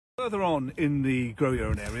Further on in the grow your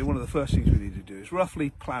own area, one of the first things we need to do is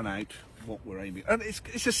roughly plan out what we're aiming at. And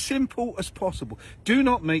it's as simple as possible. Do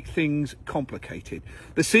not make things complicated.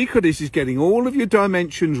 The secret is getting all of your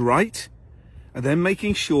dimensions right and then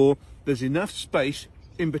making sure there's enough space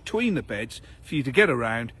in between the beds for you to get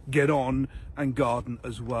around, get on and garden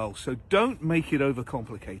as well. So don't make it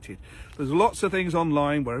overcomplicated. There's lots of things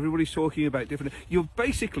online where everybody's talking about different. You're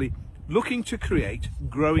basically looking to create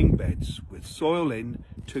growing beds with soil in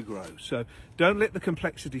to grow. So don't let the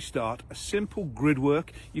complexity start. A simple grid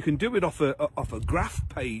work. You can do it off a graph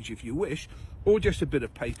page if you wish, or just a bit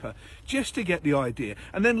of paper, just to get the idea,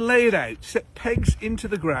 and then lay it out. Set pegs into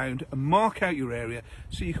the ground and mark out your area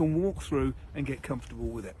so you can walk through and get comfortable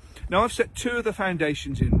with it. Now I've set two of the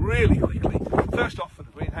foundations in really quickly. First off for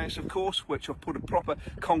the greenhouse, of course, which I've put a proper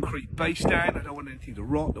concrete base down. I don't want anything to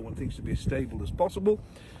rot, I want things to be as stable as possible.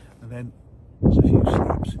 And then there's a few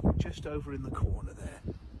slabs just over in the corner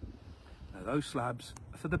there. Now those slabs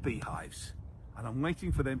are for the beehives, and I'm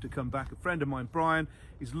waiting for them to come back. A friend of mine, Brian,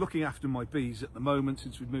 is looking after my bees at the moment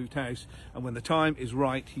since we've moved house, and when the time is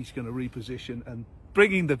right, he's going to reposition and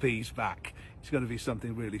bringing the bees back. It's going to be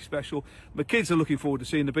something really special. My kids are looking forward to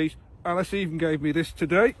seeing the bees. Alice even gave me this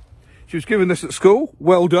today. She was given this at school.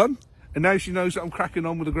 Well done. And now she knows that I'm cracking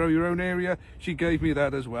on with the grow your own area. She gave me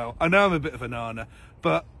that as well. I know I'm a bit of a nana,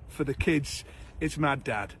 but for the kids, it's mad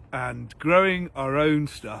dad. And growing our own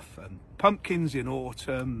stuff, and pumpkins in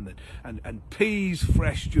autumn, and peas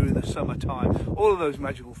fresh during the summertime, all of those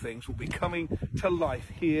magical things will be coming to life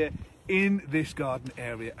here in this garden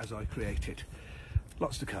area as I create it.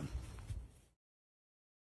 Lots to come.